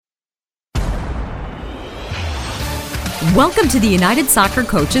Welcome to the United Soccer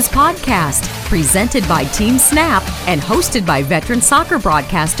Coaches Podcast, presented by Team Snap and hosted by veteran soccer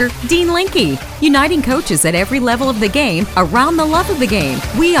broadcaster Dean Linke, uniting coaches at every level of the game around the love of the game.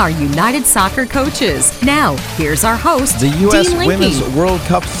 We are United Soccer Coaches. Now, here's our host, The U.S. Dean Linke. Women's World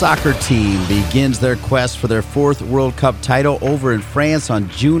Cup soccer team begins their quest for their fourth World Cup title over in France on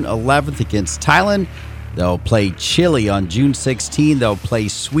June 11th against Thailand. They'll play Chile on June 16th. They'll play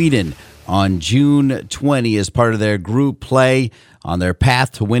Sweden on June 20 as part of their group play on their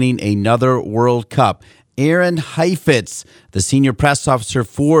path to winning another World Cup. Aaron Heifetz, the senior press officer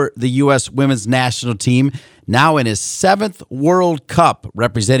for the U.S. women's national team, now in his seventh World Cup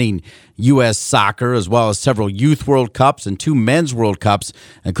representing U.S. soccer, as well as several youth World Cups and two men's World Cups,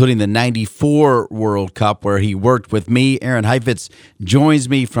 including the 94 World Cup where he worked with me. Aaron Heifetz joins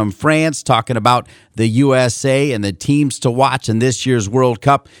me from France talking about the USA and the teams to watch in this year's World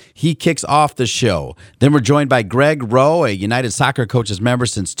Cup. He kicks off the show. Then we're joined by Greg Rowe, a United Soccer Coaches member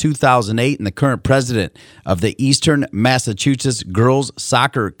since 2008 and the current president of the Eastern Massachusetts Girls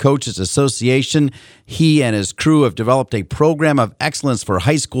Soccer Coaches Association. He and his crew have developed a program of excellence for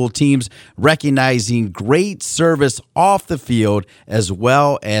high school teams, recognizing great service off the field as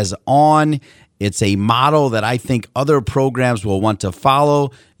well as on. It's a model that I think other programs will want to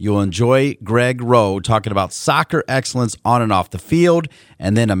follow. You'll enjoy Greg Rowe talking about soccer excellence on and off the field.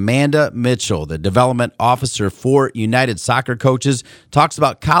 And then Amanda Mitchell, the development officer for United Soccer Coaches, talks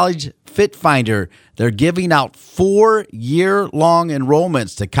about College Fit Finder. They're giving out 4-year-long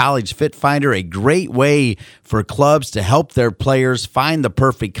enrollments to College Fit Finder, a great way for clubs to help their players find the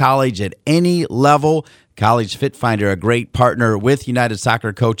perfect college at any level. College Fit Finder, a great partner with United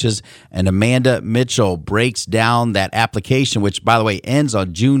Soccer Coaches, and Amanda Mitchell breaks down that application, which, by the way, ends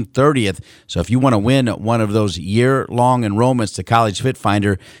on June 30th. So if you want to win one of those year-long enrollments to College Fit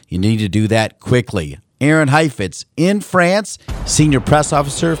Finder, you need to do that quickly. Aaron Heifetz in France, senior press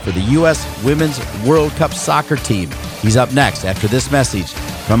officer for the U.S. Women's World Cup soccer team. He's up next after this message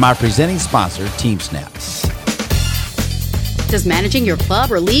from our presenting sponsor, Team Snap. Does managing your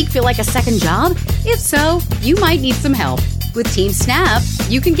club or league feel like a second job? If so, you might need some help. With Team Snap,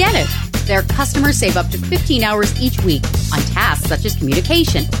 you can get it. Their customers save up to 15 hours each week on tasks such as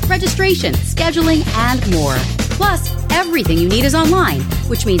communication, registration, scheduling, and more. Plus, everything you need is online,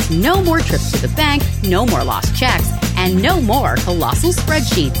 which means no more trips to the bank, no more lost checks, and no more colossal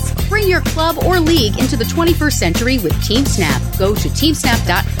spreadsheets. Bring your club or league into the 21st century with Team Snap. Go to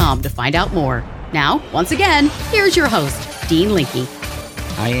teamsnap.com to find out more. Now, once again, here's your host, Dean Linke.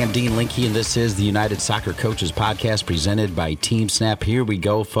 I am Dean Linke, and this is the United Soccer Coaches Podcast presented by Team Snap. Here we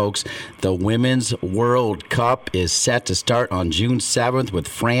go, folks. The Women's World Cup is set to start on June 7th with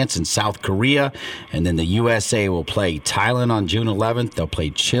France and South Korea, and then the USA will play Thailand on June 11th. They'll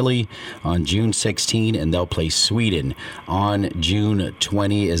play Chile on June 16th, and they'll play Sweden on June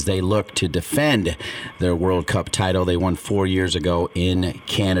 20 as they look to defend their World Cup title they won 4 years ago in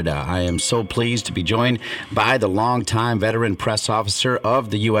Canada. I am so pleased to be joined by the longtime veteran press officer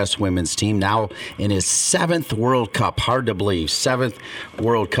of the U.S. women's team, now in his seventh World Cup. Hard to believe, seventh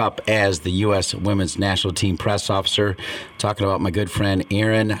World Cup as the U.S. women's national team press officer. Talking about my good friend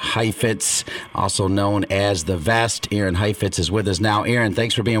Aaron Heifetz, also known as the Vest. Aaron Heifetz is with us now. Aaron,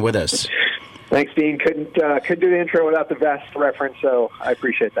 thanks for being with us. Thanks, Dean. Couldn't do the intro without the Vest reference, so I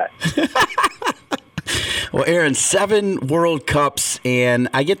appreciate that. Well, Aaron, 7 World Cups, and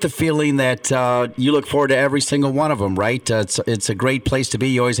I get the feeling that you look forward to every single one of them, right? It's a great place to be.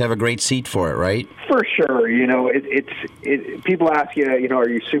 You always have a great seat for it, right? For sure. You know, people ask you, are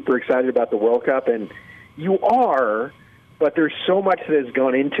you super excited about the World Cup? And you are, but there's so much that has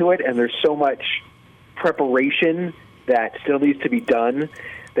gone into it, and there's so much preparation that still needs to be done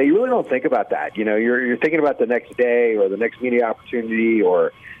that you really don't think about that. You know, you're thinking about the next day or the next media opportunity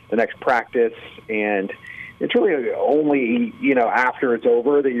or the next practice, and it's really only, after it's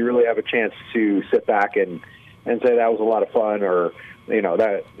over that you really have a chance to sit back and say that was a lot of fun, or,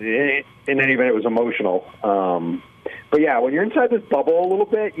 that in any event it was emotional. But yeah, when you're inside this bubble a little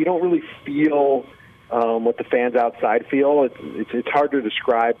bit, you don't really feel what the fans outside feel. It's hard to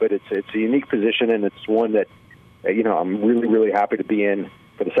describe, but it's a unique position, and it's one that, I'm really, really happy to be in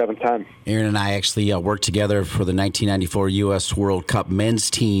for the seventh time. Aaron and I actually worked together for the 1994 U.S. World Cup men's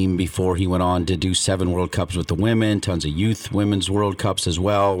team before he went on to do 7 World Cups with the women, tons of youth women's World Cups as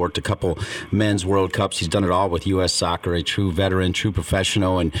well, worked a couple men's World Cups. He's done it all with U.S. soccer, a true veteran, true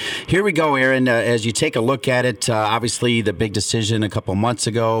professional. And here we go, Aaron, as you take a look at it, obviously the big decision a couple months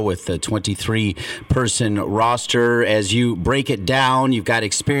ago with the 23-person roster. As you break it down, you've got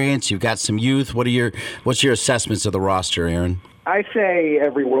experience, you've got some youth. What's your assessments of the roster, Aaron? I say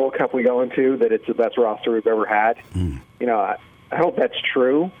every World Cup we go into that it's the best roster we've ever had. I hope that's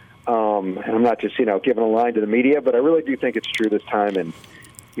true. And I'm not just, giving a line to the media, but I really do think it's true this time. And,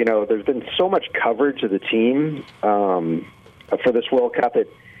 there's been so much coverage of the team for this World Cup. It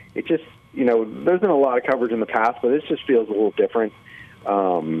just, there's been a lot of coverage in the past, but this just feels a little different.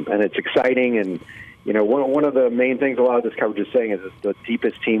 And it's exciting. And, one of the main things a lot of this coverage is saying is it's the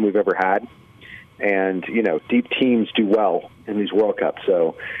deepest team we've ever had. And, deep teams do well in these World Cups.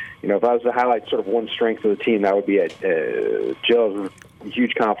 So, if I was to highlight sort of one strength of the team, that would be it. Jill has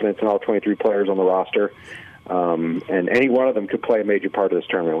huge confidence in all 23 players on the roster. And any one of them could play a major part of this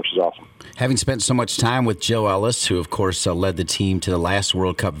tournament, which is awesome. Having spent so much time with Jill Ellis, who, of course, led the team to the last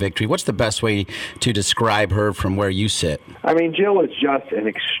World Cup victory, what's the best way to describe her from where you sit? I mean, Jill is just an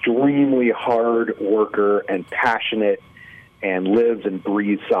extremely hard worker and passionate and lives and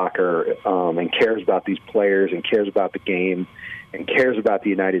breathes soccer and cares about these players and cares about the game and cares about the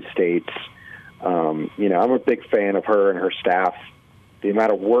United States. I'm a big fan of her and her staff. The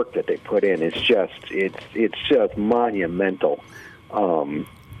amount of work that they put in is it's just monumental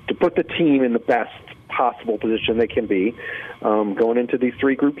to put the team in the best possible position they can be going into these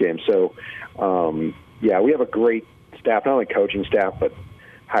 3 group games. So, we have a great staff, not only coaching staff, but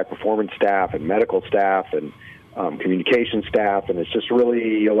high-performance staff and medical staff and communication staff, and it's just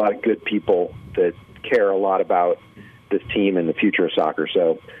really a lot of good people that care a lot about this team and the future of soccer.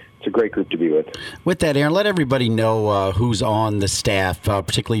 So it's a great group to be with. With that, Aaron, let everybody know who's on the staff,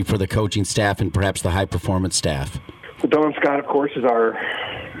 particularly for the coaching staff and perhaps the high-performance staff. Well, Dawn Scott, of course, is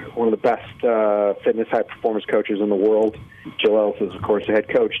one of the best fitness high-performance coaches in the world. Jill Ellis is, of course, the head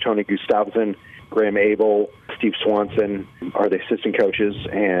coach. Tony Gustavsson, Graham Abel, Steve Swanson are the assistant coaches,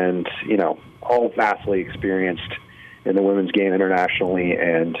 and, all vastly experienced in the women's game internationally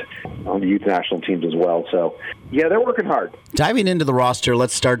and on the youth national teams as well. So, they're working hard. Diving into the roster,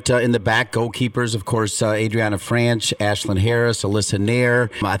 let's start in the back. Goalkeepers, of course, Adriana Franch, Ashlyn Harris, Alyssa Nair.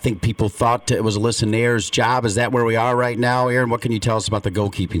 I think people thought it was Alyssa Nair's job. Is that where we are right now, Aaron? What can you tell us about the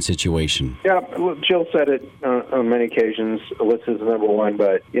goalkeeping situation? Yeah, Jill said it on many occasions. Alyssa's the number one,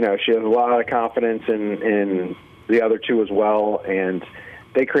 but, she has a lot of confidence in the other 2 as well, and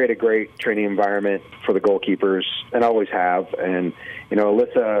they create a great training environment for the goalkeepers and always have. And,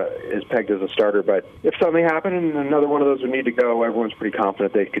 Alyssa is pegged as a starter, but if something happened and another one of those would need to go, everyone's pretty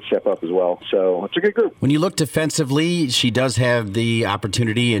confident they could step up as well. So it's a good group. When you look defensively, she does have the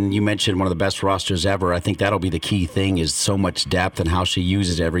opportunity, and you mentioned one of the best rosters ever. I think that'll be the key thing is so much depth and how she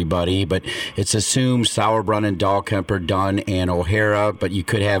uses everybody. But it's assumed Sauerbrunn, Dahlkemper, Dunn, and O'Hara, but you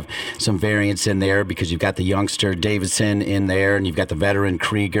could have some variance in there because you've got the youngster Davidson in there, and you've got the veteran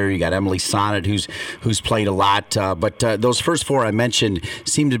Krieger, you got Emily Sonnet, who's played a lot. But those first 4 I mentioned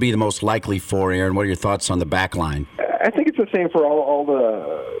seem to be the most likely 4, Aaron. What are your thoughts on the back line? I think it's the same for all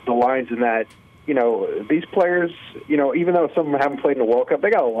the lines in that, these players, even though some of them haven't played in the World Cup, they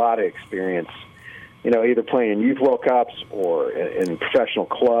got a lot of experience, either playing in youth World Cups or in professional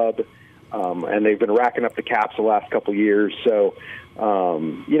club, and they've been racking up the caps the last couple of years. So,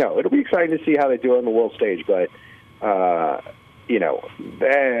 it'll be exciting to see how they do on the world stage, but I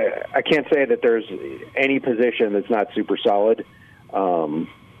can't say that there's any position that's not super solid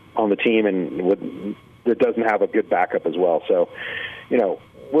on the team and that doesn't have a good backup as well. So,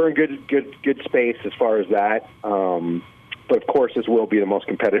 we're in good space as far as that. But of course, this will be the most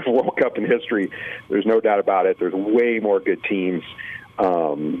competitive World Cup in history. There's no doubt about it. There's way more good teams.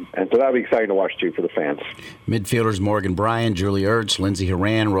 And so that'll be exciting to watch, too, for the fans. Midfielders Morgan Bryan, Julie Ertz, Lindsey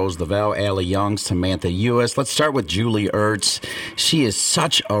Horan, Rose Lavelle, Allie Young, Samantha Ewis. Let's start with Julie Ertz. She is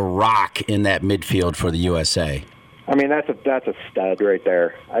such a rock in that midfield for the USA. I mean, that's a stud right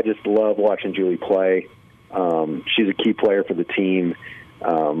there. I just love watching Julie play. She's a key player for the team.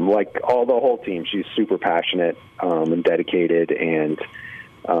 Like the whole team, she's super passionate and dedicated and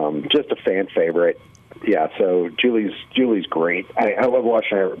just a fan favorite. Yeah, so Julie's great. I love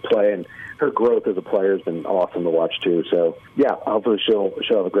watching her play, and her growth as a player has been awesome to watch too. So yeah, hopefully she'll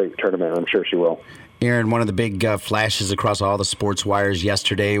have a great tournament. I'm sure she will. Aaron, one of the big flashes across all the sports wires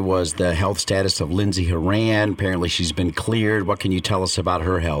yesterday was the health status of Lindsey Horan. Apparently she's been cleared. What can you tell us about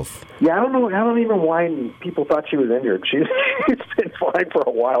her health? Yeah, I don't know. I don't even know why people thought she was injured. She's been fine for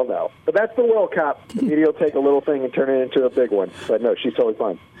a while now. But that's the World Cup. The media will take a little thing and turn it into a big one. But no, she's totally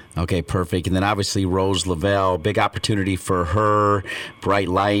fine. Okay, perfect. And then obviously Rose Lavelle, big opportunity for her. Bright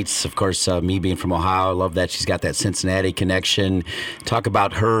lights. Of course, me being from Ohio, I love that she's got that Cincinnati connection. Talk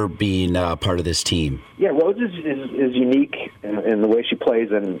about her being part of this team. Yeah, Rose is unique in the way she plays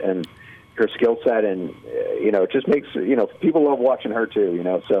and her skill set, and it just makes people love watching her too.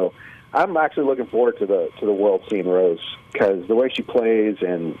 So I'm actually looking forward to the world seeing Rose, because the way she plays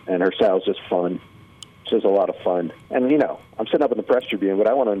and her style is just fun. It's just a lot of fun. And, I'm sitting up in the press tribune, but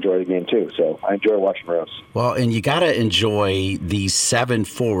I want to enjoy the game too, so I enjoy watching Rose. Well, and you got to enjoy these 7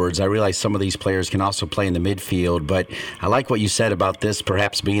 forwards. I realize some of these players can also play in the midfield, but I like what you said about this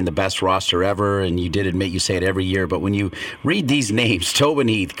perhaps being the best roster ever, and you did admit you say it every year, but when you read these names, Tobin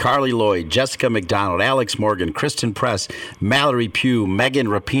Heath, Carly Lloyd, Jessica McDonald, Alex Morgan, Kristen Press, Mallory Pugh, Megan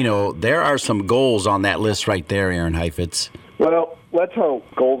Rapinoe, there are some goals on that list right there, Aaron Heifetz. Well, let's hope.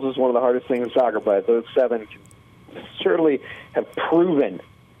 Goals is one of the hardest things in soccer, but those 7 can certainly have proven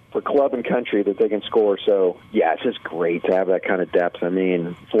for club and country that they can score. So, yeah, it's just great to have that kind of depth. I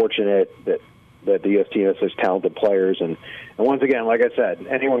mean, fortunate that the U.S. team has such talented players. And once again, like I said,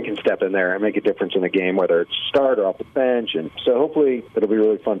 anyone can step in there and make a difference in the game, whether it's start or off the bench. And so hopefully it'll be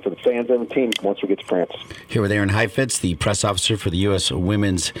really fun for the fans and the team once we get to France. Here with Aaron Heifetz, the press officer for the U.S.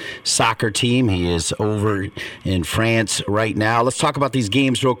 women's soccer team. He is over in France right now. Let's talk about these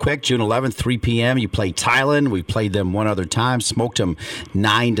games real quick. June 11th, 3 p.m. You play Thailand. We played them one other time, smoked them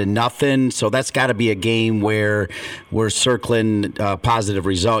 9-0. So that's got to be a game where we're circling a positive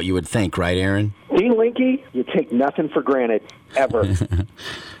result, you would think, right, Aaron? Dean Linke, you take nothing for granted, ever.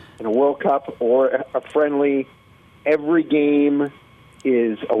 In a World Cup or a friendly, every game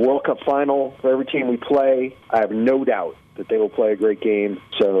is a World Cup final for every team we play. I have no doubt that they will play a great game.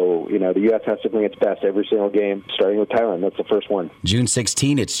 So, the U.S. has to bring its best every single game, starting with Thailand. That's the first one. June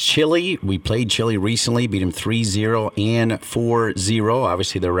 16, it's Chile. We played Chile recently, beat them 3-0 and 4-0.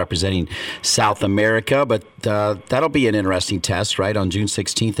 Obviously, they're representing South America, but that'll be an interesting test, right, on June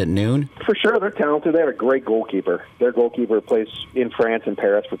 16th at noon? For sure. They're talented. They have a great goalkeeper. Their goalkeeper plays in France and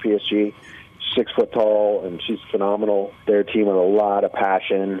Paris for PSG. 6 foot tall, and she's phenomenal. They're a team with a lot of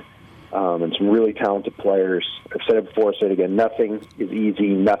passion. And some really talented players. I've said it before, I'll say it again. Nothing is easy.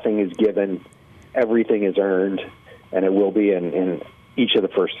 Nothing is given. Everything is earned, and it will be in each of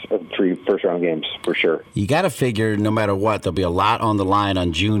the 3 first-round games, for sure. You got to figure, no matter what, there'll be a lot on the line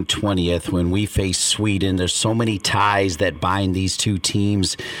on June 20th when we face Sweden. There's so many ties that bind these two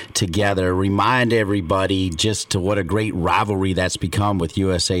teams together. Remind everybody just to what a great rivalry that's become with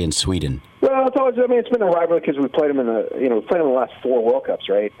USA and Sweden. Well, it's been a rivalry because we played them in the last 4 World Cups,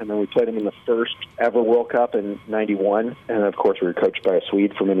 right? And then we played them in the first ever World Cup in '91. And of course, we were coached by a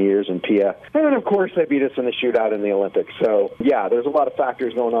Swede for many years in Pia. And then, of course, they beat us in the shootout in the Olympics. So, yeah, there's a lot of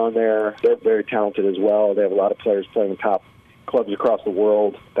factors going on there. They're very talented as well. They have a lot of players playing in top clubs across the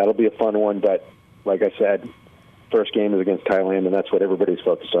world. That'll be a fun one. But like I said, first game is against Thailand, and that's what everybody's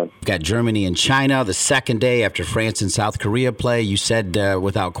focused on. We've got Germany and China the second day after France and South Korea play. You said,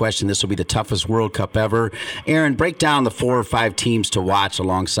 without question, this will be the toughest World Cup ever. Aaron, break down the 4 or 5 teams to watch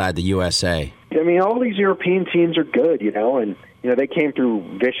alongside the USA. I mean, all these European teams are good, and they came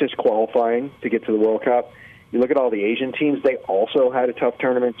through vicious qualifying to get to the World Cup. You look at all the Asian teams, they also had a tough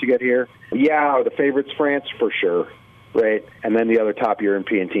tournament to get here. Yeah, are the favorites France? For sure, right? And then the other top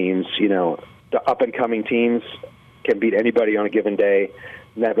European teams, the up-and-coming teams can beat anybody on a given day.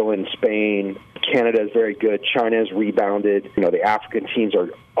 Netherlands, Spain, Canada is very good. China has rebounded. The African teams are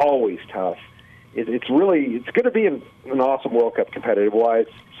always tough. It's going to be an awesome World Cup competitive-wise.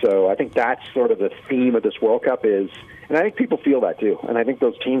 So I think that's sort of the theme of this World Cup is, and I think people feel that too, and I think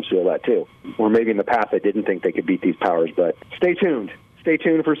those teams feel that too. Or maybe in the past they didn't think they could beat these powers, but stay tuned. Stay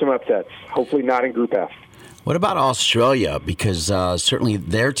tuned for some upsets. Hopefully not in Group F. What about Australia? Because certainly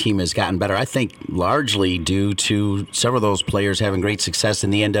their team has gotten better, I think largely due to several of those players having great success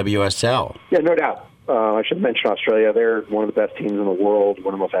in the NWSL. Yeah, no doubt. I should mention Australia. They're one of the best teams in the world,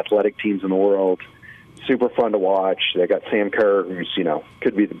 one of the most athletic teams in the world. Super fun to watch. They got Sam Kerr, who's,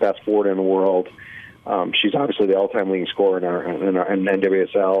 could be the best forward in the world. She's obviously the all-time leading scorer in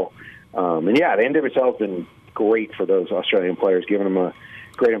NWSL. And, yeah, the NWSL has been great for those Australian players, giving them a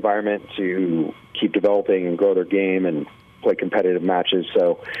great environment to keep developing and grow their game and play competitive matches.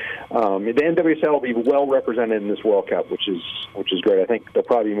 So the NWSL will be well represented in this World Cup, which is great. I think there'll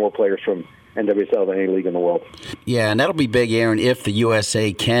probably be more players from NWSL than any league in the world. Yeah, and that'll be big, Aaron, if the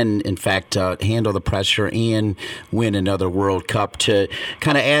USA can, in fact, handle the pressure and win another World Cup to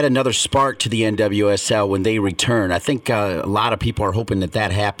kind of add another spark to the NWSL when they return. I think a lot of people are hoping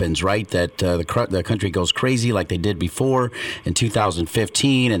that happens, right? That the country goes crazy like they did before in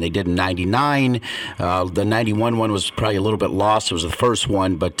 2015 and they did in 99. The 91 one was probably a little bit lost. It was the first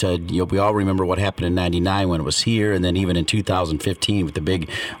one, but we all remember what happened in 99 when it was here, and then even in 2015 with the big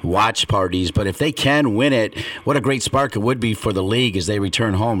watch party. But if they can win it, what a great spark it would be for the league as they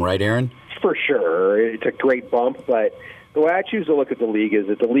return home, right, Aaron? For sure. It's a great bump, but the way I choose to look at the league is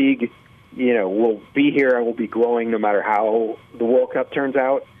that the league, will be here and will be growing no matter how the World Cup turns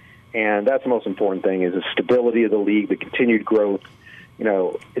out. And that's the most important thing, is the stability of the league, the continued growth.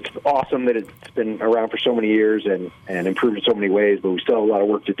 It's awesome that it's been around for so many years and improved in so many ways, but we still have a lot of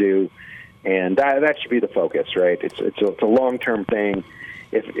work to do. And that should be the focus, right? It's a long-term thing.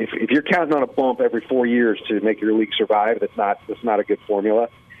 If you're counting on a bump every 4 years to make your league survive, that's not a good formula.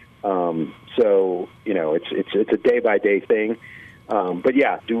 So it's a day-by-day thing. But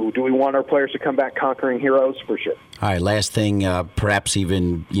yeah, do we want our players to come back conquering heroes? For sure. All right, last thing, perhaps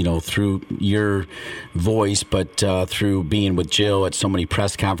even, through your voice, but through being with Jill at so many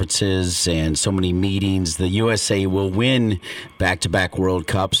press conferences and so many meetings, the USA will win back-to-back World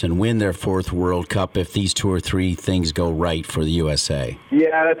Cups and win their fourth World Cup if these 2 or 3 things go right for the USA.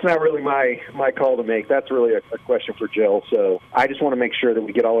 Yeah, that's not really my call to make. That's really a question for Jill. So I just want to make sure that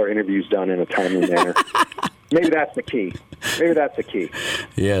we get all our interviews done in a timely manner. Maybe that's the key.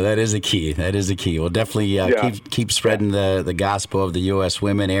 Yeah, that is a key. We'll definitely keep spreading the gospel of the U.S.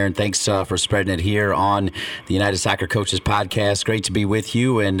 women. Aaron, thanks for spreading it here on the United Soccer Coaches Podcast. Great to be with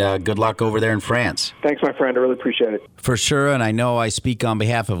you, and good luck over there in France. Thanks, my friend. I really appreciate it. For sure, and I know I speak on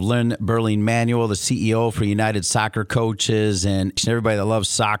behalf of Lynn Burling-Manuel, the CEO for United Soccer Coaches, and everybody that loves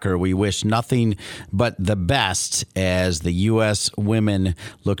soccer. We wish nothing but the best as the U.S. women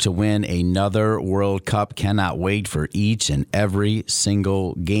look to win another World Cup. Cannot wait for each and every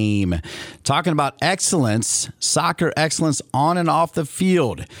single game. Talking about excellence, soccer excellence on and off the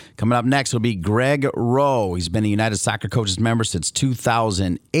field. Coming up next will be Greg Rowe. He's been a United Soccer Coaches member since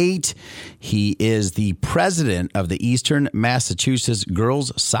 2008. He is the president of the Eastern Massachusetts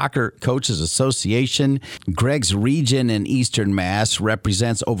Girls Soccer Coaches Association. Greg's region in Eastern Mass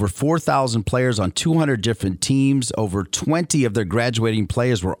represents over 4,000 players on 200 different teams. Over 20 of their graduating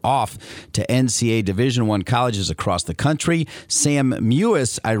players were off to NCAA Division I colleges across the country. Sam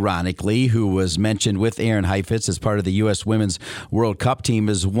Mewis, ironically, who was mentioned with Aaron Heifetz as part of the U.S. Women's World Cup team,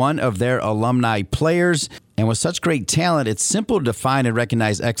 is one of their alumni players. And with such great talent, it's simple to define and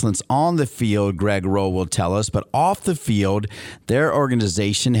recognize excellence on the field, Greg Rowe will tell us. But off the field, their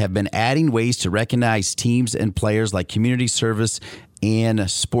organization have been adding ways to recognize teams and players like community service and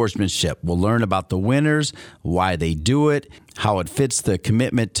sportsmanship. We'll learn about the winners, why they do it, how it fits the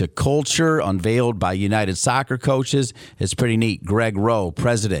commitment to culture unveiled by United Soccer Coaches. It's pretty neat. Greg Rowe,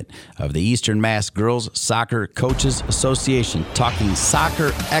 president of the Eastern Mass Girls Soccer Coaches Association, talking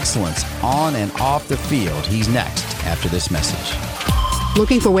soccer excellence on and off the field. He's next after this message.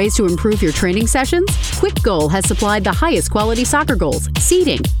 Looking for ways to improve your training sessions? Quick Goal has supplied the highest quality soccer goals,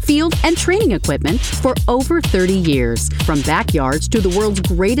 seating, field, and training equipment for over 30 years. From backyards to the world's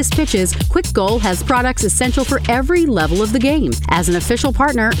greatest pitches, Quick Goal has products essential for every level of the game. As an official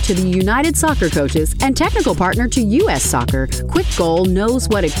partner to the United Soccer Coaches and technical partner to U.S. Soccer, Quick Goal knows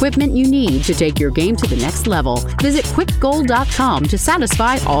what equipment you need to take your game to the next level. Visit quickgoal.com to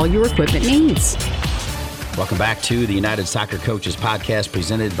satisfy all your equipment needs. Welcome back to the United Soccer Coaches Podcast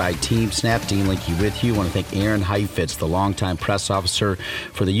presented by Team Snap. Dean Linke with you. I want to thank Aaron Heifetz, the longtime press officer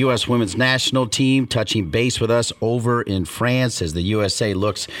for the U.S. Women's National Team, touching base with us over in France as the USA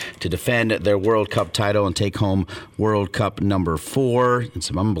looks to defend their World Cup title and take home World Cup number 4.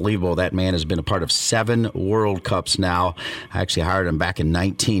 It's unbelievable. That man has been a part of 7 World Cups now. I actually hired him back in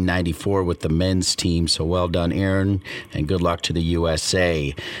 1994 with the men's team. So well done, Aaron, and good luck to the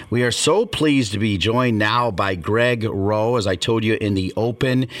USA. We are so pleased to be joined now by Greg Rowe. As I told you in the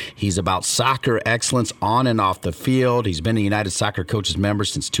open, he's about soccer excellence on and off the field. He's been a United Soccer Coaches member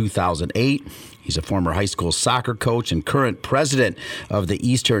since 2008. He's a former high school soccer coach and current president of the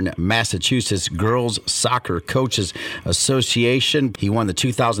Eastern Massachusetts Girls Soccer Coaches Association. He won the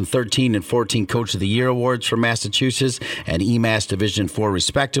 2013 and 14 Coach of the Year awards for Massachusetts and EMAS Division IV,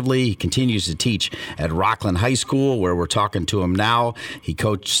 respectively. He continues to teach at Rockland High School, where we're talking to him now. He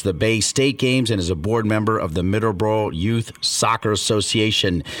coached the Bay State games and is a board member of the Middleborough Youth Soccer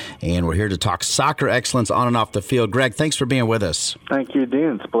Association. And we're here to talk soccer excellence on and off the field. Greg, thanks for being with us. Thank you,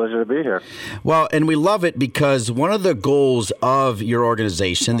 Dean. It's a pleasure to be here. Well, and we love it because one of the goals of your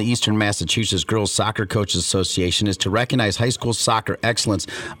organization, the Eastern Massachusetts Girls Soccer Coaches Association, is to recognize high school soccer excellence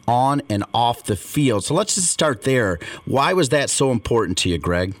on and off the field. So let's just start there. Why was that so important to you,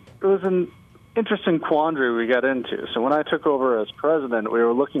 Greg? It was an interesting quandary we got into. So when I took over as president, we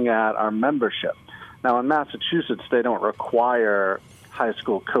were looking at our membership. Now, in Massachusetts, they don't require high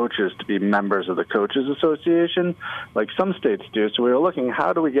school coaches to be members of the Coaches Association like some states do. So we were looking,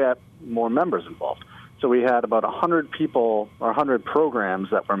 how do we get more members involved? So we had about 100 people or 100 programs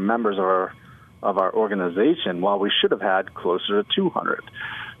that were members of our organization, while we should have had closer to 200.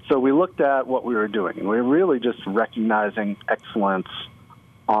 So we looked at what we were doing, and we were really just recognizing excellence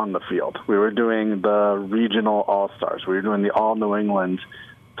on the field. We were doing the regional all-stars. We were doing the all-New England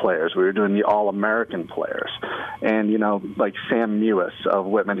players. We were doing the All-American players. And, you know, like Sam Mewis of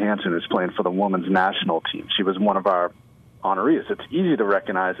Whitman-Hanson, who's playing for the women's national team. She was one of our honorees. It's easy to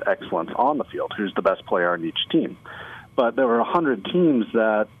recognize excellence on the field, who's the best player on each team. But there were 100 teams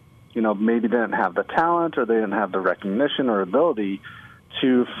that, you know, maybe didn't have the talent or they didn't have the recognition or ability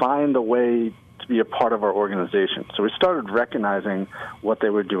to find a way to be a part of our organization. So we started recognizing what they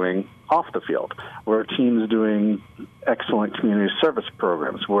were doing off the field. Were teams doing excellent community service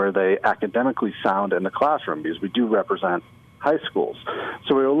programs? Were they academically sound in the classroom? Because we do represent high schools.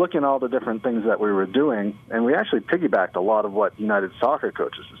 So we were looking at all the different things that we were doing, and we actually piggybacked a lot of what United Soccer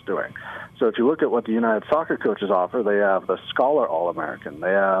Coaches is doing. So if you look at what the United Soccer Coaches offer, they have the Scholar All-American.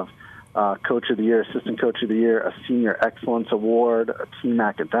 They have Coach of the Year, Assistant Coach of the Year, a Senior Excellence Award, a Team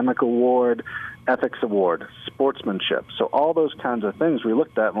Academic Award, Ethics Award, Sportsmanship. So all those kinds of things we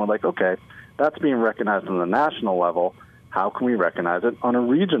looked at and we're like, okay, that's being recognized on the national level. How can we recognize it on a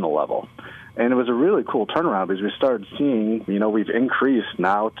regional level? And it was a really cool turnaround because we started seeing, you know, we've increased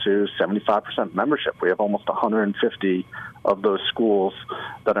now to 75% membership. We have almost 150 of those schools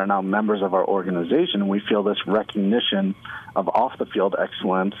that are now members of our organization. And we feel this recognition of off-the-field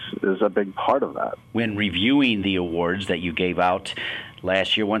excellence is a big part of that. When reviewing the awards that you gave out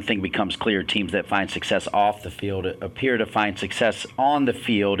last year, one thing becomes clear: teams that find success off the field appear to find success on the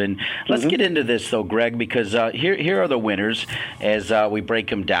field. And let's get into this, though, Greg, because here are the winners as we break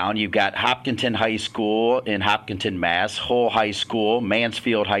them down. You've got Hopkinton High School in Hopkinton, Mass., Hull High School,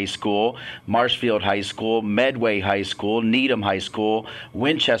 Mansfield High School, Marshfield High School, Medway High School, Needham High School,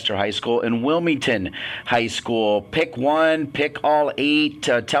 Winchester High School, and Wilmington High School. Pick one, pick all 8.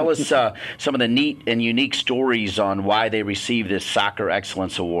 Tell us some of the neat and unique stories on why they received this Soccer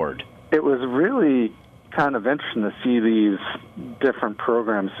Excellence Award. It was really kind of interesting to see these different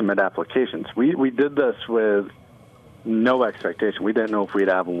programs submit applications. We did this with no expectation. We didn't know if we'd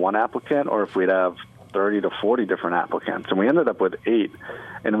have one applicant or if we'd have 30 to 40 different applicants, and we ended up with 8.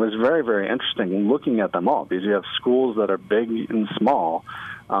 And it was very, very interesting looking at them all because you have schools that are big and small.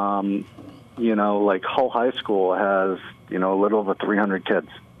 You know, like Hull High School has, you know, a little over 300 kids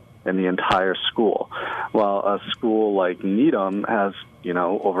in the entire school, while a school like Needham has, you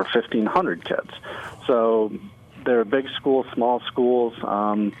know, over 1,500 kids. So they're big schools, small schools,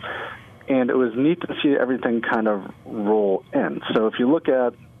 and it was neat to see everything kind of roll in. So if you look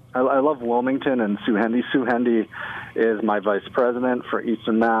at, I love Wilmington and Sue Hendy. Sue Hendy is my vice president for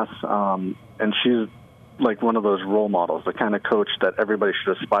Eastern Mass, and she's like one of those role models, the kind of coach that everybody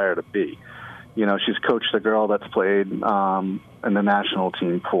should aspire to be. You know, she's coached a girl that's played in the national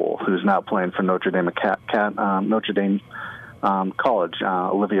team pool, who's now playing for Notre Dame College,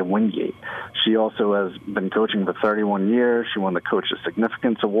 Olivia Wingate. She also has been coaching for 31 years. She won the Coach of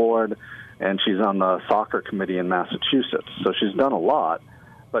Significance Award, and she's on the soccer committee in Massachusetts. So she's done a lot,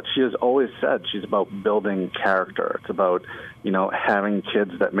 but she has always said she's about building character. It's about, you know, having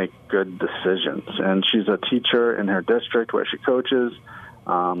kids that make good decisions. And she's a teacher in her district where she coaches,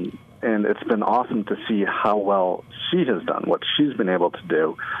 and it's been awesome to see how well she has done, what she's been able to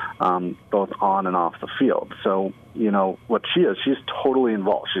do, both on and off the field. So, you know, what she is, she's totally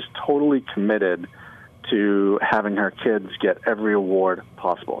involved. She's totally committed to having her kids get every award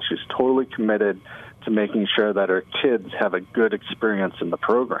possible. She's totally committed to making sure that her kids have a good experience in the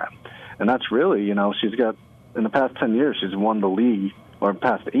program. And that's really, you know, she's got, in the past 10 years, she's won the league, or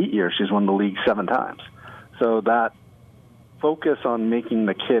past 8 years, she's won the league 7 times. So that focus on making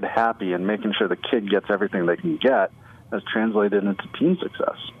the kid happy and making sure the kid gets everything they can get has translated into team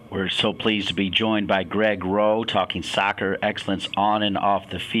success. We're so pleased to be joined by Greg Rowe, talking soccer excellence on and off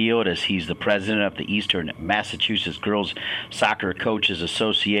the field, as he's the president of the Eastern Massachusetts Girls Soccer Coaches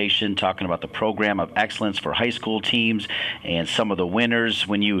Association, talking about the program of excellence for high school teams and some of the winners.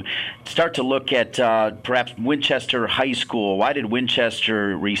 When you start to look at perhaps Winchester High School, why did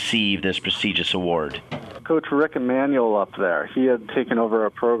Winchester receive this prestigious award? Coach Rick Emanuel up there, he had taken over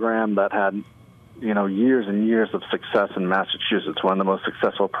a program that had, you know, years and years of success in Massachusetts, one of the most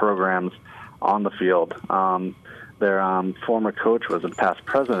successful programs on the field. Their former coach was a past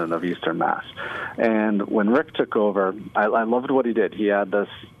president of Eastern Mass. And when Rick took over, I loved what he did. He had this,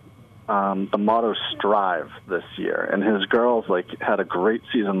 the motto, strive, this year. And his girls, like, had a great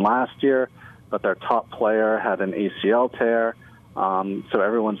season last year, but their top player had an ACL tear. So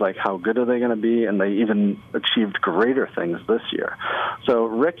everyone's like, how good are they going to be? And they even achieved greater things this year. So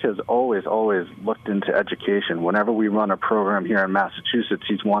Rick has always looked into education. Whenever we run a program here in Massachusetts,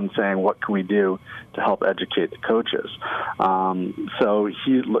 he's one saying, what can we do to help educate the coaches? So if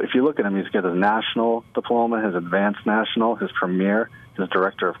you look at him, he's got his national diploma, his advanced national, his premier, his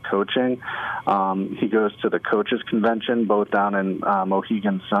director of coaching. He goes to the coaches convention, both down in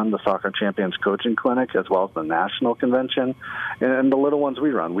Mohegan Sun, the Soccer Champions Coaching Clinic, as well as the national convention, and the little ones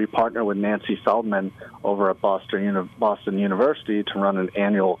we run. We partner with Nancy Feldman over at Boston University to run an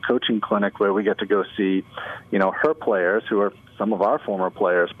annual coaching clinic where we get to go see, her players, who are some of our former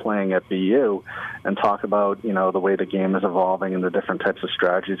players playing at BU, and talk about, the way the game is evolving and the different types of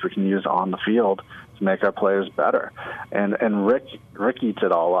strategies we can use on the field to make our players better. And Rick eats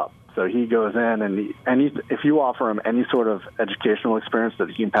it all up. So he goes in, and if you offer him any sort of educational experience that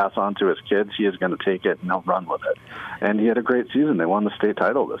he can pass on to his kids, he is going to take it and he'll run with it. And he had a great season. They won the state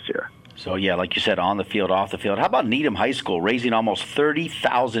title this year. So, yeah, like you said, on the field, off the field. How about Needham High School raising almost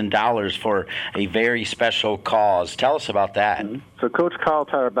 $30,000 for a very special cause? Tell us about that. So Coach Carl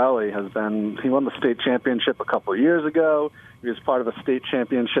Tarabelli he won the state championship a couple of years ago. He was part of a state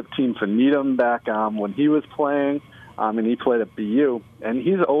championship team for Needham back when he was playing, and he played at BU. And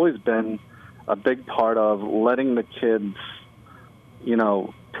he's always been a big part of letting the kids,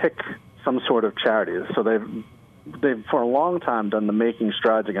 pick some sort of charity. So they've for a long time done the Making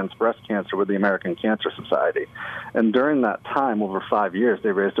Strides Against Breast Cancer with the American Cancer Society. And during that time, over 5 years,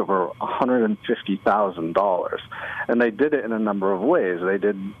 they raised over $150,000. And they did it in a number of ways. They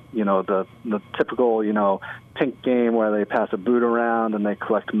did, the typical, pink game where they pass a boot around and they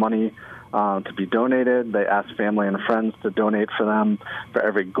collect money to be donated. They ask family and friends to donate for them for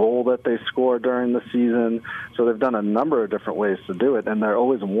every goal that they score during the season. So they've done a number of different ways to do it, and they're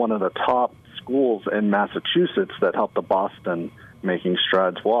always one of the top schools in Massachusetts that helped the Boston Making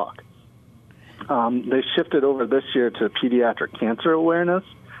Strides walk. They shifted over this year to pediatric cancer awareness,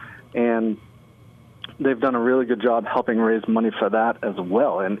 and they've done a really good job helping raise money for that as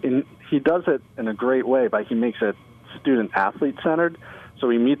well. And he does it in a great way he makes it student-athlete centered.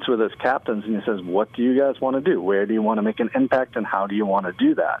 So he meets with his captains and he says, what do you guys want to do? Where do you want to make an impact, and how do you want to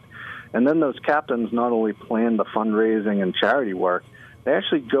do that? And then those captains not only plan the fundraising and charity work, they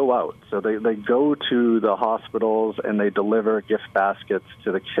actually go out. So they go to the hospitals and they deliver gift baskets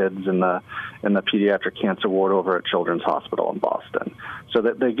to the kids in the pediatric cancer ward over at Children's Hospital in Boston. So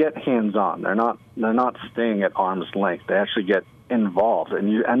that they get hands-on. They're not staying at arm's length. They actually get involved, and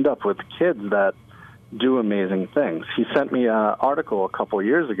you end up with kids that do amazing things. He sent me an article a couple of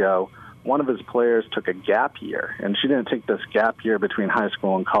years ago. One of his players took a gap year, and she didn't take this gap year between high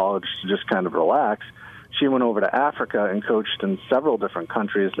school and college to just kind of relax. She went over to Africa and coached in several different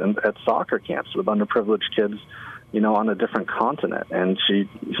countries and at soccer camps with underprivileged kids, on a different continent. And he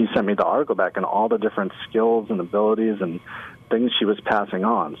sent me the article back and all the different skills and abilities and things she was passing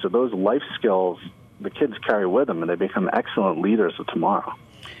on. So those life skills the kids carry with them, and they become excellent leaders of tomorrow.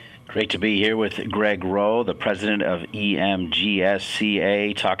 Great to be here with Greg Rowe, the president of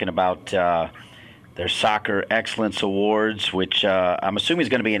EMGSCA, talking about their Soccer Excellence Awards, which I'm assuming is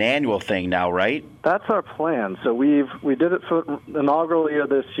going to be an annual thing now, right? That's our plan. So we did it for inaugural year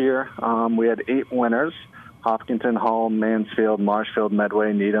this year. We had 8 winners: Hopkinton, Hull, Mansfield, Marshfield,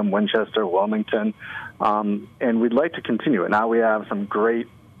 Medway, Needham, Winchester, Wilmington. And we'd like to continue it. Now we have some great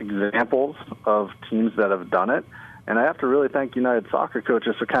examples of teams that have done it. And I have to really thank United Soccer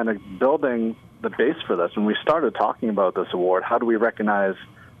Coaches for kind of building the base for this. When we started talking about this award, how do we recognize,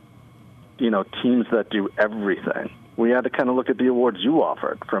 teams that do everything? We had to kind of look at the awards you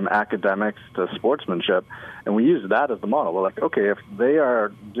offered, from academics to sportsmanship, and we used that as the model. We're like, okay, if they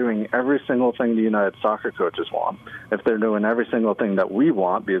are doing every single thing the United Soccer Coaches want, if they're doing every single thing that we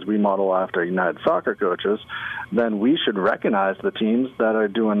want because we model after United Soccer Coaches, then we should recognize the teams that are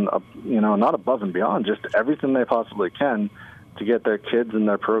doing, not above and beyond, just everything they possibly can to get their kids and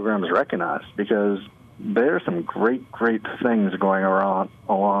their programs recognized, because there are some great things going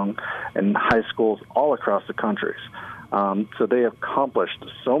along in high schools all across the country. So they have accomplished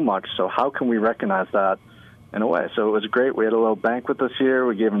so much. So how can we recognize that in a way? So it was great. We had a little banquet this year.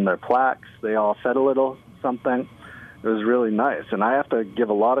 We gave them their plaques. They all said a little something. It was really nice. And I have to give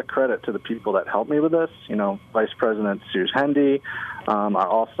a lot of credit to the people that helped me with this. Vice President Suze Hendy, our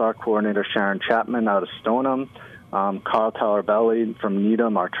All-Star Coordinator Sharon Chapman out of Stoneham, Carl Tarabelli from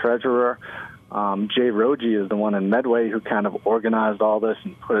Needham, our treasurer. Jay Rogie is the one in Medway who kind of organized all this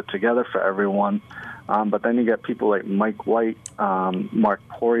and put it together for everyone. But then you get people like Mike White, Mark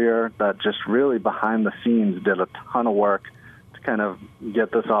Poirier, that just really behind the scenes did a ton of work to kind of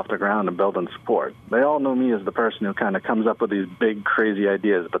get this off the ground and build and support. They all know me as the person who kind of comes up with these big, crazy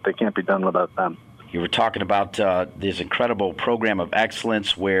ideas, but they can't be done without them. You were talking about this incredible program of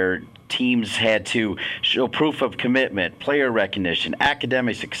excellence where teams had to show proof of commitment, player recognition,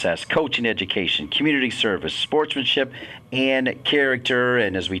 academic success, coaching education, community service, sportsmanship, and character.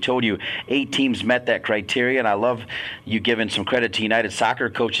 And as we told you, 8 teams met that criteria. And I love you giving some credit to United Soccer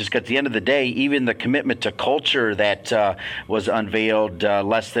coaches, because at the end of the day, even the commitment to culture that was unveiled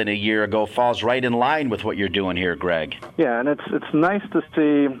less than a year ago falls right in line with what you're doing here, Greg. Yeah, and it's nice to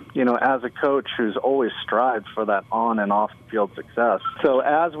see, as a coach who's always strived for that on and off the field success. So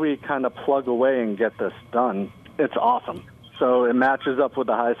as we kind of plug away and get this done, it's awesome. So it matches up with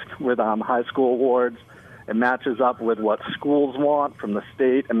the high school awards. It matches up with what schools want from the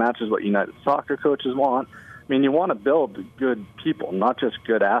state. It matches what United Soccer coaches want. I mean, you want to build good people, not just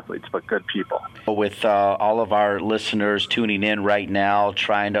good athletes, but good people. With all of our listeners tuning in right now,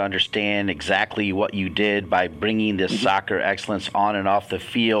 trying to understand exactly what you did by bringing this soccer excellence on and off the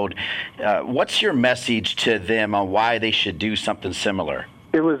field, what's your message to them on why they should do something similar?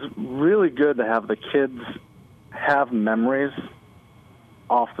 It was really good to have the kids have memories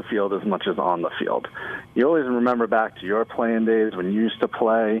off the field as much as on the field. You always remember back to your playing days when you used to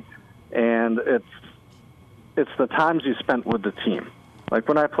play, and it's the times you spent with the team. Like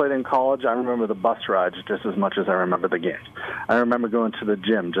when I played in college, I remember the bus rides just as much as I remember the games. I remember going to the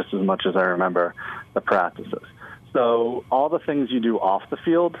gym just as much as I remember the practices. So all the things you do off the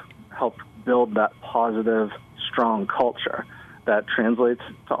field help build that positive, strong culture that translates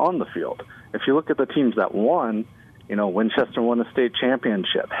to on the field. If you look at the teams that won, Winchester won a state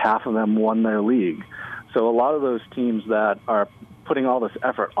championship. Half of them won their league. So a lot of those teams that are putting all this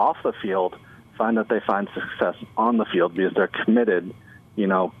effort off the field find that they find success on the field because they're committed,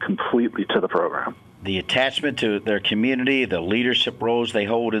 completely to the program. The attachment to their community, the leadership roles they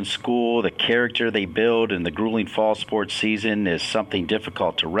hold in school, the character they build in the grueling fall sports season is something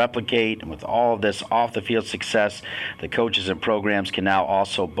difficult to replicate. And with all of this off-the-field success, the coaches and programs can now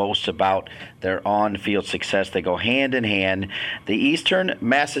also boast about their on-field success. They go hand in hand. The Eastern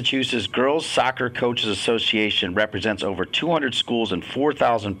Massachusetts Girls Soccer Coaches Association represents over 200 schools and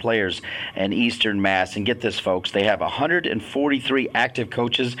 4,000 players in Eastern Mass. And get this, folks, they have 143 active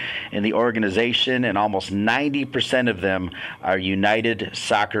coaches in the organization, and almost 90% of them are United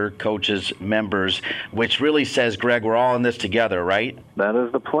Soccer Coaches members, which really says, Greg, we're all in this together, right? That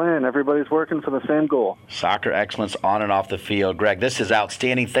is the plan. Everybody's working for the same goal. Soccer excellence on and off the field. Greg, this is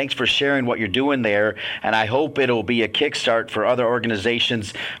outstanding. Thanks for sharing what you're doing there, and I hope it'll be a kickstart for other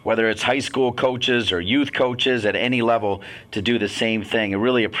organizations, whether it's high school coaches or youth coaches at any level, to do the same thing. I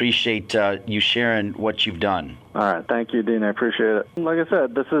really appreciate you sharing what you've done. All right. Thank you, Dean. I appreciate it. Like I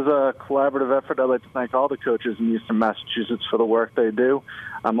said, this is a collaborative effort. I'd like to thank all the coaches in Eastern Massachusetts for the work they do.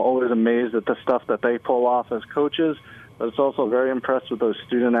 I'm always amazed at the stuff that they pull off as coaches, but it's also very impressed with those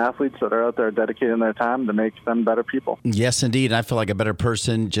student athletes that are out there dedicating their time to make them better people. Yes, indeed. I feel like a better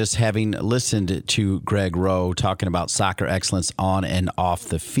person just having listened to Greg Rowe talking about soccer excellence on and off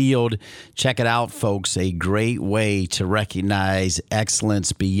the field. Check it out, folks. A great way to recognize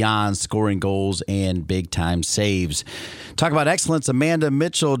excellence beyond scoring goals and big-time saves. Talk about excellence. Amanda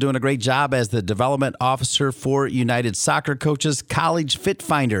Mitchell doing a great job as the development officer for United Soccer Coaches. College Fit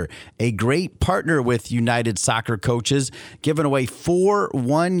Finder, a great partner with United Soccer Coaches, giving away 4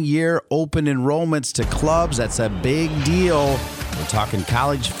 one-year open enrollments to clubs. That's a big deal. We're talking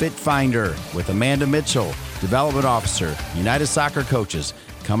College Fit Finder with Amanda Mitchell, development officer, United Soccer Coaches,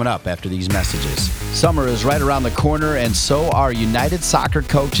 coming up after these messages. Summer is right around the corner, and so are United Soccer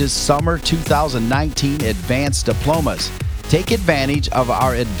Coaches Summer 2019 Advanced Diplomas. Take advantage of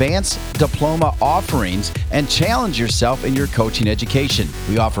our advanced diploma offerings and challenge yourself in your coaching education.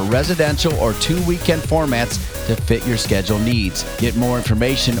 We offer residential or 2-weekend formats to fit your schedule needs. Get more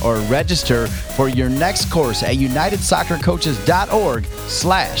information or register for your next course at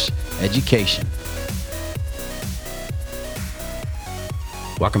unitedsoccercoaches.org/education.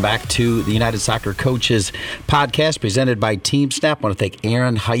 Welcome back to the United Soccer Coaches podcast presented by Team Snap. I want to thank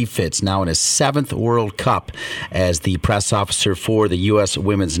Aaron Heifetz, now in his 7th World Cup as the press officer for the U.S.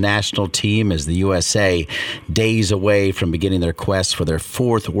 Women's National Team, as the USA days away from beginning their quest for their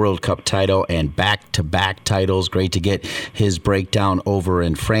 4th World Cup title and back-to-back titles. Great to get his breakdown over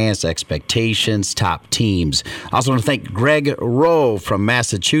in France, expectations, top teams. I also want to thank Greg Rowe from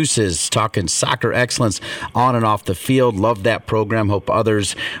Massachusetts, talking soccer excellence on and off the field. Love that program. Hope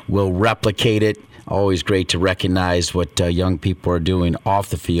others will replicate it always great to recognize what young people are doing off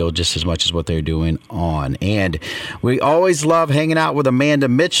the field just as much as what they're doing on. And we always love hanging out with Amanda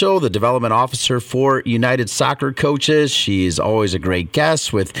Mitchell, the development officer for United Soccer Coaches. She is always a great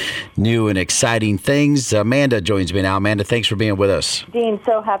guest with new and exciting things. Amanda joins me now. Amanda, thanks for being with us. Dean,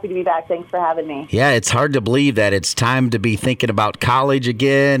 so happy to be back. Thanks for having me. Yeah, it's hard to believe that it's time to be thinking about college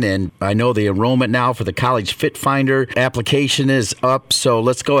again. And I know the enrollment now for the College Fit Finder application is up. So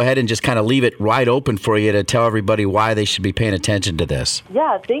let's go ahead and just kind of leave it wide open for you to tell everybody why they should be paying attention to this.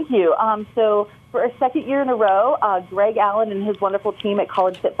 Yeah, thank you. So for a second year in a row, Greg Allen and his wonderful team at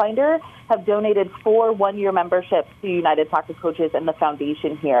College Fit Finder have donated 4 one-year memberships to United Soccer Coaches and the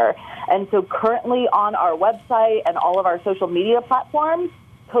foundation here. And so currently on our website and all of our social media platforms,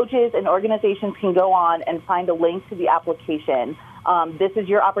 coaches and organizations can go on and find a link to the application. This is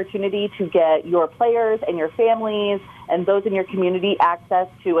your opportunity to get your players and your families and those in your community access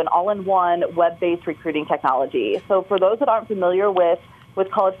to an all-in-one web-based recruiting technology. So for those that aren't familiar with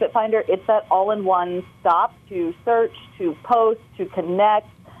College Fit Finder, it's that all-in-one stop to search, to post, to connect,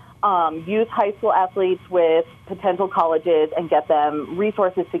 use high school athletes with potential colleges and get them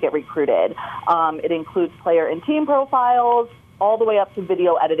resources to get recruited. It includes player and team profiles, all the way up to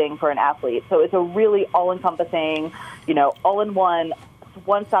video editing for an athlete. So it's a really all-encompassing, all-in-one,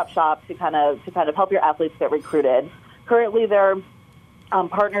 one-stop shop to kind of help your athletes get recruited. Currently, they're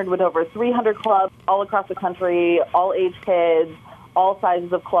partnered with over 300 clubs all across the country, all age kids, all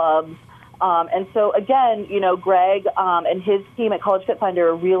sizes of clubs. And so, again, Greg and his team at College Fit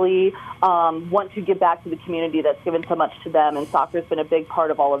Finder really want to give back to the community that's given so much to them, and soccer has been a big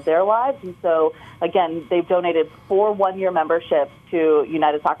part of all of their lives. And so, again, they've donated 4 one-year memberships to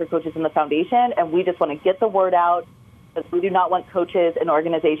United Soccer Coaches and the foundation, and we just want to get the word out because we do not want coaches and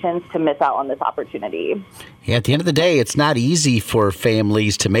organizations to miss out on this opportunity. Yeah, at the end of the day, it's not easy for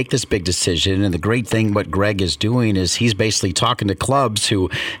families to make this big decision. And the great thing what Greg is doing is he's basically talking to clubs who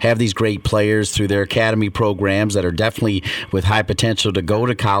have these great players through their academy programs that are definitely with high potential to go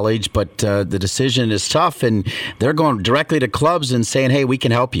to college. But the decision is tough, and they're going directly to clubs and saying, hey, we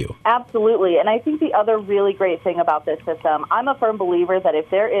can help you. Absolutely. And I think the other really great thing about this system, I'm a firm believer that if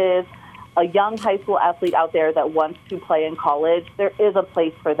there is a young high school athlete out there that wants to play in college, there is a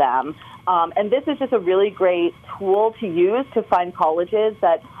place for them. And this is just a really great tool to use to find colleges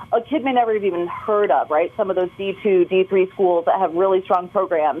that a kid may never have even heard of, right? Some of those D2, D3 schools that have really strong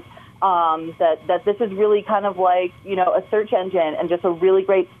programs, that this is really kind of like, a search engine and just a really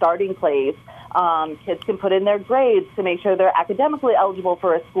great starting place. Kids can put in their grades to make sure they're academically eligible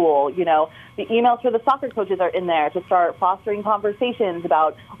for a school. The emails for the soccer coaches are in there to start fostering conversations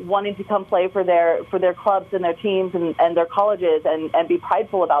about wanting to come play for their clubs and their teams and their colleges and be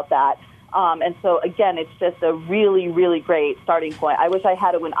prideful about that. And so, again, it's just a really, really great starting point. I wish I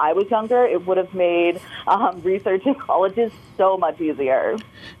had it when I was younger. It would have made researching colleges so much easier.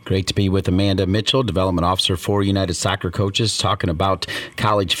 Great to be with Amanda Mitchell, Development Officer for United Soccer Coaches, talking about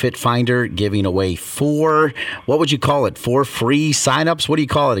College Fit Finder, giving away 4, what would you call it, 4 free signups? What do you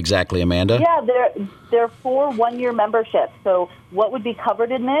call it exactly, Amanda? Yeah, they're 4 one-year memberships. So what would be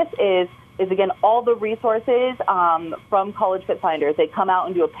covered in this is again, all the resources from College Fit Finder. They come out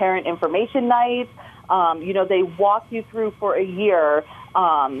and do a parent information night. They walk you through for a year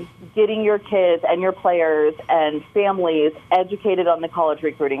getting your kids and your players and families educated on the college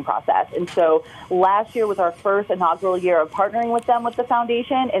recruiting process. And so last year was our first inaugural year of partnering with them with the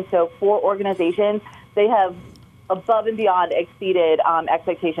foundation. And so 4 organizations, they have above and beyond exceeded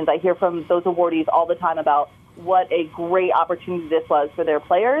expectations. I hear from those awardees all the time about what a great opportunity this was for their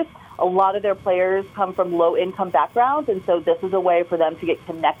players. A lot of their players come from low-income backgrounds, and so this is a way for them to get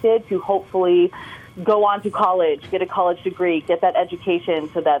connected to hopefully go on to college, get a college degree, get that education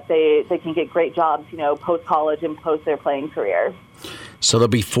so that they can get great jobs, post-college and post their playing career. So there'll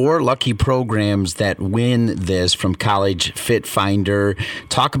be 4 lucky programs that win this from College Fit Finder.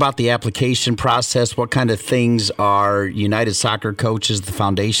 Talk about the application process. What kind of things are United Soccer Coaches, the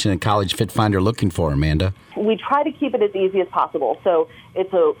foundation, and College Fit Finder looking for, Amanda? We try to keep it as easy as possible. So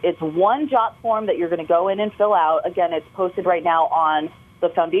it's one jot form that you're going to go in and fill out. Again, it's posted right now on the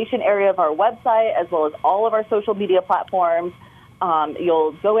foundation area of our website as well as all of our social media platforms.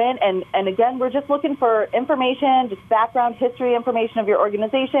 You'll go in, and again, we're just looking for information, just background, history information of your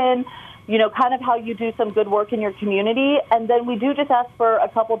organization, kind of how you do some good work in your community. And then we do just ask for a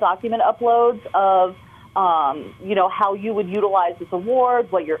couple document uploads of, how you would utilize this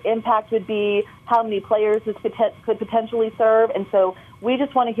award, what your impact would be, how many players this could potentially serve. And so we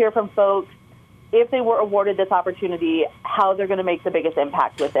just want to hear from folks, if they were awarded this opportunity, how they're going to make the biggest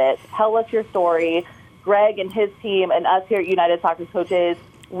impact with it. Tell us your story. Greg and his team and us here at United Soccer Coaches,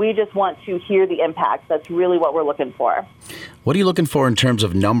 we just want to hear the impact. That's really what we're looking for. What are you looking for in terms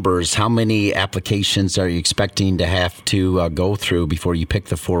of numbers? How many applications are you expecting to have to go through before you pick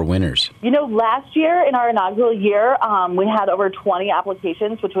the 4 winners? Last year in our inaugural year, we had over 20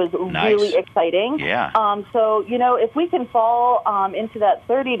 applications, which was really exciting. Yeah. So, if we can fall into that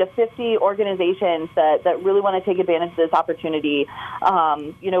 30 to 50 organizations that really want to take advantage of this opportunity,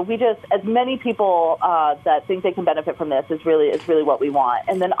 we just, as many people that think they can benefit from this is really what we want.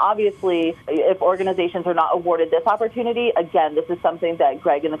 And then obviously, if organizations are not awarded this opportunity, again, this is something that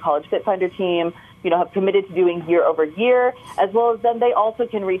Greg and the College Fit Finder team, have committed to doing year over year, as well as then they also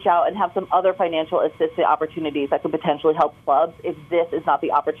can reach out and have some other financial assistance opportunities that could potentially help clubs if this is not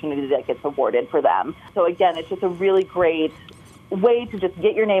the opportunity that gets awarded for them. So again, it's just a really great way to just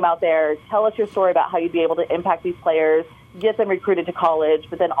get your name out there, tell us your story about how you'd be able to impact these players, get them recruited to college,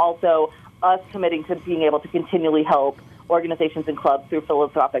 but then also us committing to being able to continually help organizations and clubs through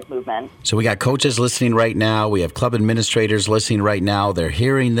philanthropic movement. So we got coaches listening right now. We have club administrators listening right now. They're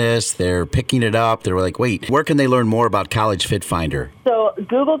hearing this. They're picking it up. They're like, wait, where can they learn more about College Fit Finder? So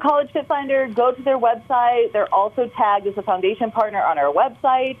Google College Fit Finder, go to their website. They're also tagged as a foundation partner on our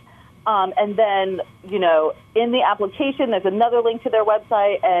website. And then, in the application, there's another link to their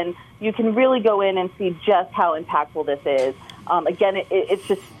website, and you can really go in and see just how impactful this is. Again, it's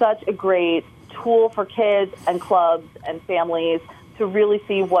just such a great tool for kids and clubs and families to really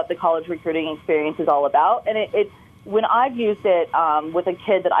see what the college recruiting experience is all about. And when I've used it with a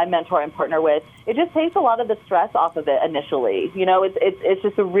kid that I mentor and partner with, it just takes a lot of the stress off of it initially. It's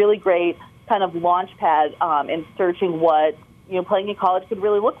just a really great kind of launch pad in searching what playing in college could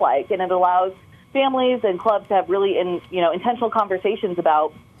really look like, and it allows families and clubs to have really intentional conversations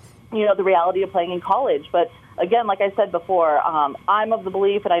about the reality of playing in college. But again, like I said before, I'm of the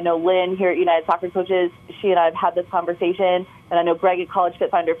belief, and I know Lynn here at United Soccer Coaches, she and I have had this conversation, and I know Greg at College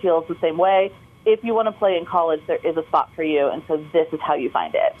Fit Finder feels the same way. If you want to play in college, there is a spot for you, and so this is how you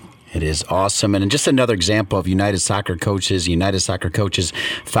find it. It is awesome. And just another example of United Soccer Coaches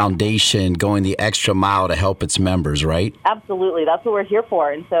Foundation going the extra mile to help its members, right? Absolutely. That's what we're here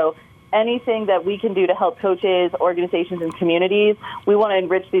for. And so anything that we can do to help coaches, organizations, and communities, we want to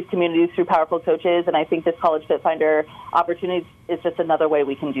enrich these communities through powerful coaches, and I think this College Fit Finder opportunity is just another way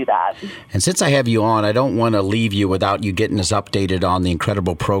we can do that. And since I have you on, I don't want to leave you without you getting us updated on the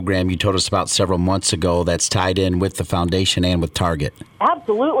incredible program you told us about several months ago that's tied in with the foundation and with Target.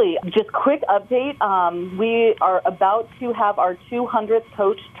 Absolutely. Just quick update. We are about to have our 200th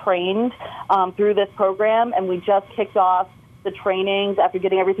coach trained through this program, and we just kicked off the trainings after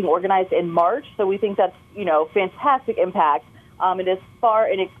getting everything organized in March. So we think that's, fantastic impact. It has far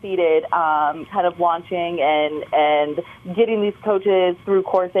and exceeded kind of launching and getting these coaches through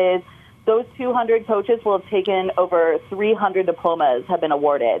courses. Those 200 coaches will have taken over 300 diplomas have been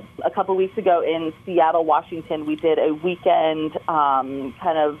awarded. A couple weeks ago in Seattle, Washington, we did a weekend kind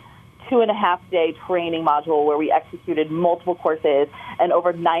of 2.5-day training module where we executed multiple courses, and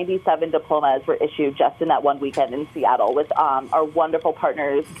over 97 diplomas were issued just in that one weekend in Seattle with our wonderful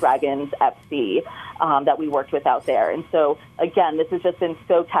partners, Dragons FC, that we worked with out there. And so, again, this has just been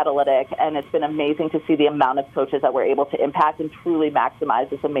so catalytic, and it's been amazing to see the amount of coaches that we're able to impact and truly maximize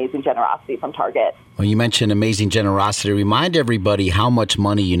this amazing generosity from Target. Well, you mentioned amazing generosity. Remind everybody how much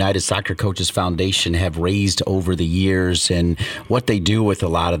money United Soccer Coaches Foundation have raised over the years and what they do with a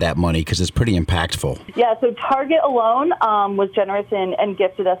lot of that money, because it's pretty impactful. Yeah, so Target alone was generous and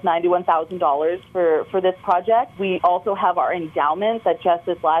gifted us $91,000 for this project. We also have our endowment that just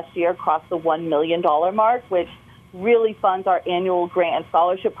this last year crossed the $1 million mark, which really funds our annual grant and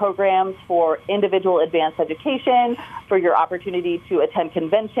scholarship programs for individual advanced education, for your opportunity to attend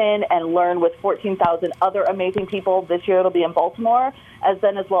convention and learn with 14,000 other amazing people. This year it'll be in Baltimore, as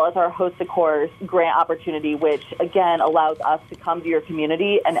well as our Host a Course grant opportunity, which again allows us to come to your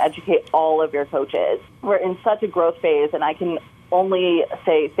community and educate all of your coaches. We're in such a growth phase, and I can only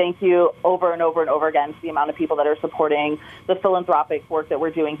say thank you over and over and over again to the amount of people that are supporting the philanthropic work that we're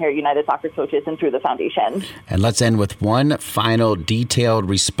doing here at United Soccer Coaches and through the foundation. And let's end with one final detailed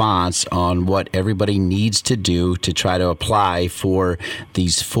response on what everybody needs to do to try to apply for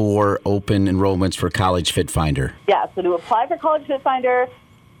these 4 open enrollments for College Fit Finder. Yeah, so to apply for College Fit Finder,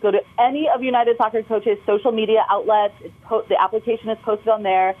 go to any of United Soccer Coaches' social media outlets. The application is posted on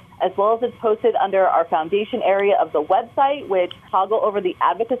there, as well as it's posted under our foundation area of the website, which toggle over the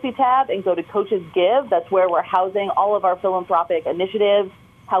advocacy tab and go to Coaches Give. That's where we're housing all of our philanthropic initiatives,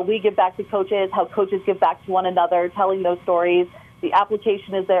 how we give back to coaches, how coaches give back to one another, telling those stories. The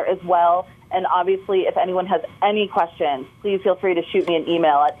application is there as well. And obviously, if anyone has any questions, please feel free to shoot me an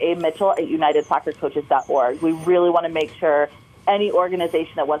email at abemitchell@unitedsoccercoaches.org. We really want to make sure any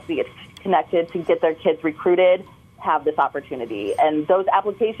organization that wants to get connected to get their kids recruited have this opportunity. And those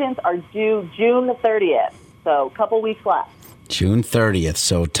applications are due June 30th, so a couple weeks left. June 30th,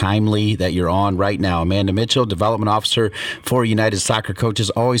 so timely that you're on right now. Amanda Mitchell, Development Officer for United Soccer Coaches.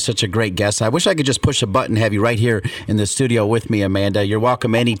 Always such a great guest. I wish I could just push a button and have you right here in the studio with me, Amanda. You're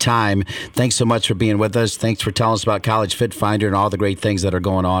welcome anytime. Thanks so much for being with us. Thanks for telling us about College Fit Finder and all the great things that are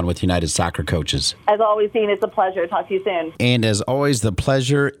going on with United Soccer Coaches. As always, Dean, it's a pleasure. Talk to you soon. And as always, the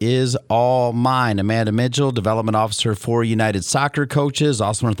pleasure is all mine. Amanda Mitchell, Development Officer for United Soccer Coaches.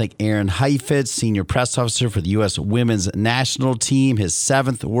 Also want to thank Aaron Heifetz, Senior Press Officer for the U.S. Women's National Team, his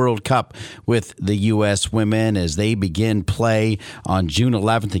 7th World Cup with the U.S. women as they begin play on June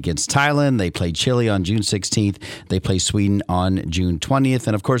 11th against Thailand. They play Chile on June 16th. They play Sweden on June 20th.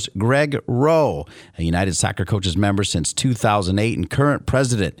 And, of course, Greg Rowe, a United Soccer Coaches member since 2008 and current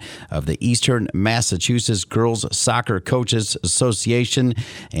president of the Eastern Massachusetts Girls Soccer Coaches Association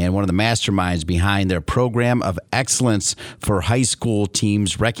and one of the masterminds behind their program of excellence for high school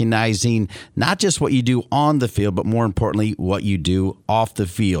teams, recognizing not just what you do on the field, but more importantly, what you do off the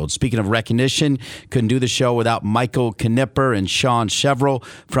field. Speaking of recognition, couldn't do the show without Michael Knipper and Sean Chevrolet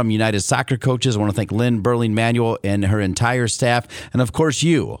from United Soccer Coaches. I want to thank Lynn Burling-Manuel and her entire staff. And of course,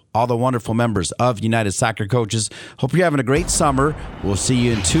 you, all the wonderful members of United Soccer Coaches. Hope you're having a great summer. We'll see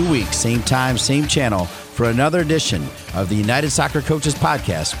you in 2 weeks, same time, same channel, for another edition of the United Soccer Coaches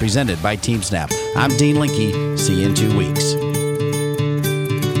podcast presented by Team Snap. I'm Dean Linke. See you in 2 weeks.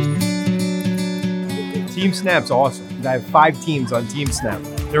 Team Snap's awesome. I have 5 teams on Team Snap.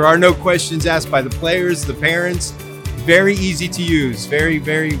 There are no questions asked by the players, the parents. Very easy to use. Very,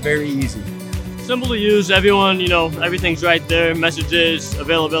 very, very easy. Simple to use. Everyone, everything's right there. Messages,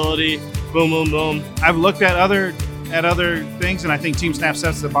 availability, boom, boom, boom. I've looked at other things, and I think Team Snap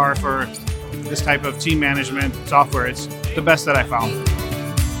sets the bar for this type of team management software. It's the best that I found.